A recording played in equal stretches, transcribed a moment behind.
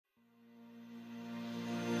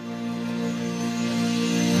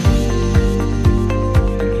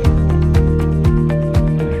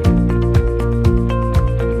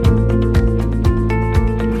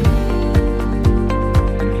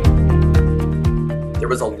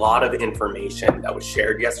was a lot of information that was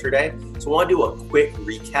shared yesterday. So I want to do a quick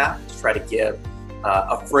recap to try to give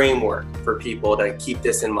a framework for people to keep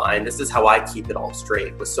this in mind. This is how I keep it all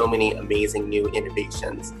straight with so many amazing new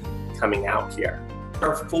innovations coming out here. There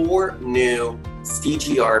are 4 new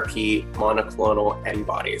CGRP monoclonal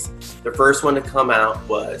antibodies. The first one to come out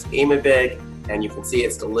was Aimovig, and you can see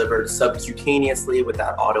it's delivered subcutaneously with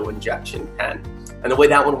that auto-injection pen. And the way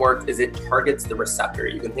that one works is it targets the receptor.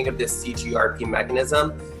 You can think of this CGRP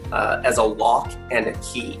mechanism as a lock and a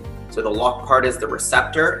key. So the lock part is the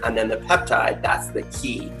receptor, and then the peptide, that's the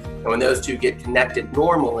key. And when those two get connected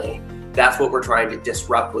normally, that's what we're trying to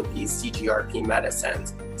disrupt with these CGRP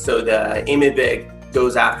medicines. So the Aimovig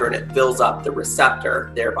goes after and it fills up the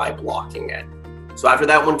receptor, thereby blocking it. So after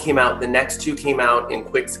that one came out, the next 2 came out in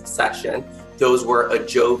quick succession. Those were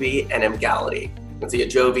Ajovy and Emgality. You can see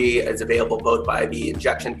Ajovy is available both by the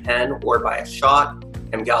injection pen or by a shot,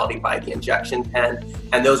 Emgality by the injection pen.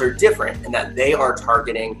 And those are different in that they are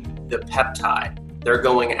targeting the peptide. They're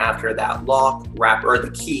going after that lock, or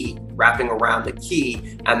the key, wrapping around the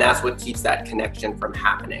key, and that's what keeps that connection from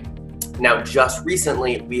happening. Now, just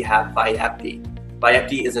recently, we have Vyepti.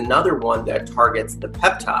 Vyepti is another one that targets the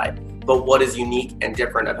peptide, but what is unique and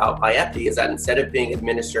different about Vyepti is that instead of being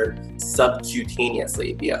administered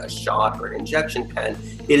subcutaneously via a shot or an injection pen,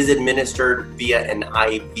 it is administered via an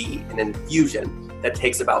IV, an infusion that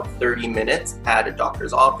takes about 30 minutes at a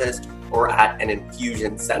doctor's office or at an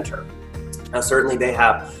infusion center. Now, certainly they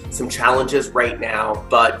have some challenges right now,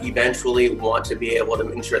 but eventually want to be able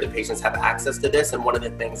to ensure that patients have access to this. And one of the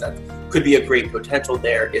things that could be a great potential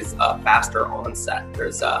there is a faster onset.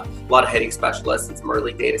 There's a lot of headache specialists and some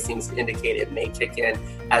early data seems to indicate it may kick in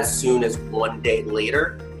as soon as 1 day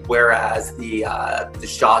later, whereas the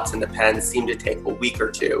shots and the pens seem to take a week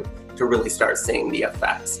or 2 to really start seeing the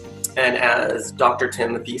effects. And as Dr.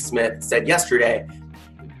 Timothy Smith said yesterday,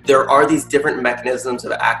 there are these different mechanisms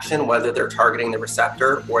of action, whether they're targeting the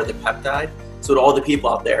receptor or the peptide. So to all the people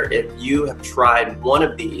out there, if you have tried one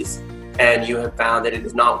of these and you have found that it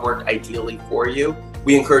has not worked ideally for you,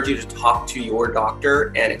 we encourage you to talk to your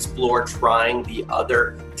doctor and explore trying the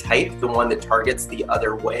other type, the one that targets the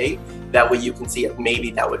other way. That way you can see if maybe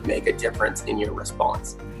that would make a difference in your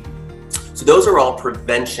response. So those are all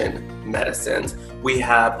prevention medicines. We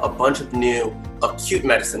have a bunch of new acute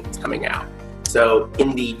medicines coming out. So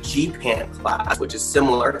in the GPAN class, which is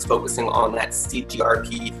similar, it's focusing on that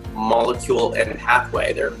CGRP molecule and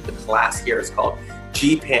pathway. The class here is called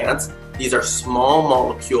GPANs. These are small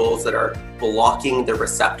molecules that are blocking the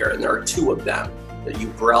receptor, and there are 2 of them, the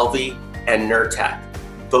Ubrelvy and Nurtec.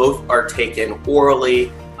 Both are taken orally,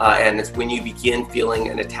 and it's when you begin feeling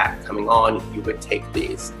an attack coming on, you would take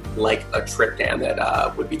these, like a triptan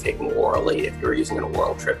that would be taken orally if you're using an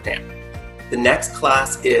oral triptan. The next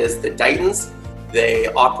class is the Dietins. They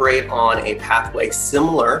operate on a pathway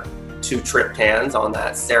similar to triptans on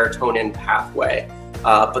that serotonin pathway,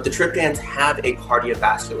 but the triptans have a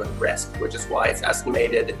cardiovascular risk, which is why it's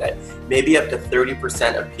estimated that maybe up to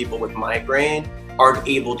 30% of people with migraine aren't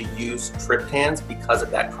able to use triptans because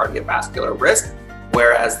of that cardiovascular risk,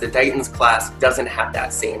 whereas the Dietins class doesn't have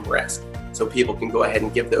that same risk. So people can go ahead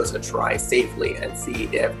and give those a try safely and see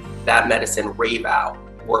if that medicine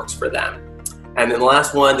Rayvow works for them. And then the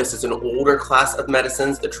last one, this is an older class of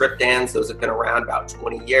medicines, the triptans. Those have been around about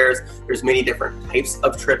 20 years. There's many different types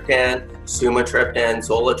of triptan, sumatriptan,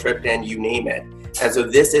 zolatriptan, you name it. And so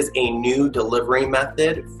this is a new delivery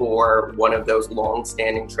method for one of those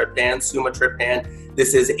long-standing triptans, sumatriptan.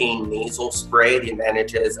 This is a nasal spray. The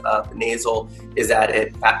advantages of the nasal is that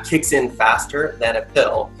it kicks in faster than a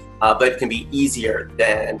pill, but it can be easier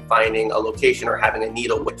than finding a location or having a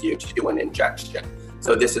needle with you to do an injection.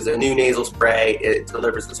 So this is a new nasal spray. It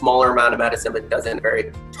delivers a smaller amount of medicine, but does it in a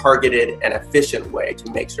very targeted and efficient way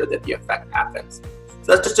to make sure that the effect happens.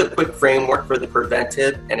 So that's just a quick framework for the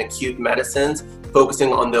preventive and acute medicines,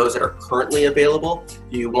 focusing on those that are currently available.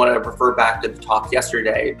 If you want to refer back to the talk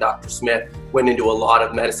yesterday, Dr. Smith went into a lot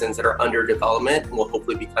of medicines that are under development and will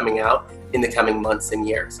hopefully be coming out in the coming months and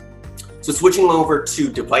years. So switching over to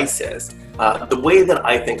devices, the way that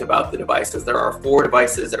I think about the devices, there are 4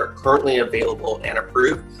 devices that are currently available and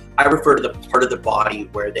approved. I refer to the part of the body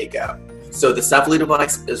where they go. So the Cephally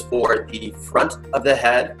device is for the front of the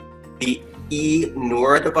head. The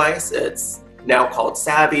eNeura device, it's now called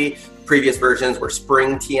Savvy. Previous versions were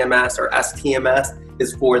Spring TMS or STMS,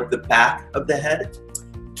 is for the back of the head.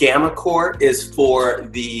 GammaCore is for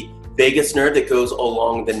the vagus nerve that goes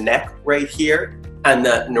along the neck right here. And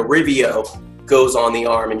the Nerivio goes on the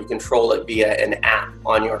arm and you control it via an app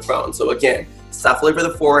on your phone. So again, Cephally for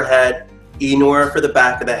the forehead, eNeura for the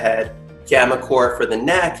back of the head, GammaCore for the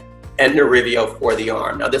neck, and Nerivio for the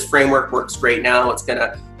arm. Now this framework works great now. It's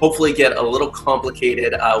gonna hopefully get a little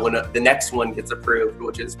complicated when the next one gets approved,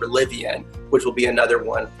 which is Relivian, which will be another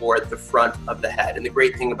one for the front of the head. And the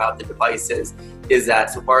great thing about the devices is that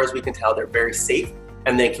so far as we can tell, they're very safe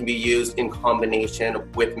and they can be used in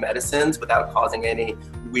combination with medicines without causing any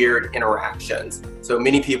weird interactions. So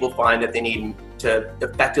many people find that they need to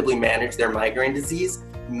effectively manage their migraine disease,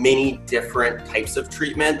 many different types of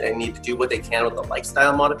treatment. They need to do what they can with the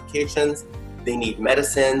lifestyle modifications. They need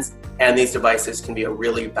medicines, and these devices can be a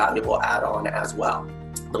really valuable add-on as well.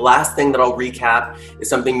 The last thing that I'll recap is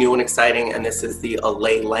something new and exciting, and this is the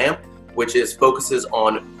Allay lamp, which focuses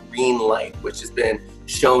on green light, which has been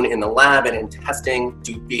shown in the lab and in testing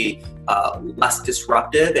to be less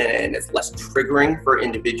disruptive and it's less triggering for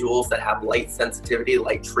individuals that have light sensitivity,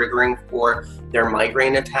 light triggering for their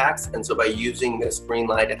migraine attacks. And so by using this green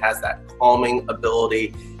light, it has that calming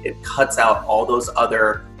ability. It cuts out all those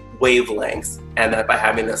other wavelengths, and that by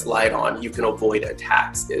having this light on, you can avoid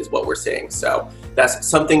attacks is what we're seeing. So that's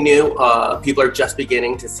something new. People are just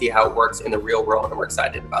beginning to see how it works in the real world, and we're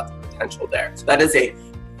excited about the potential there. So that is a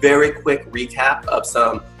very quick recap of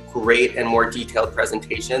some great and more detailed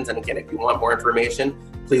presentations. And again, if you want more information,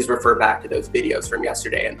 please refer back to those videos from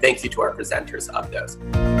yesterday. And thank you to our presenters of those.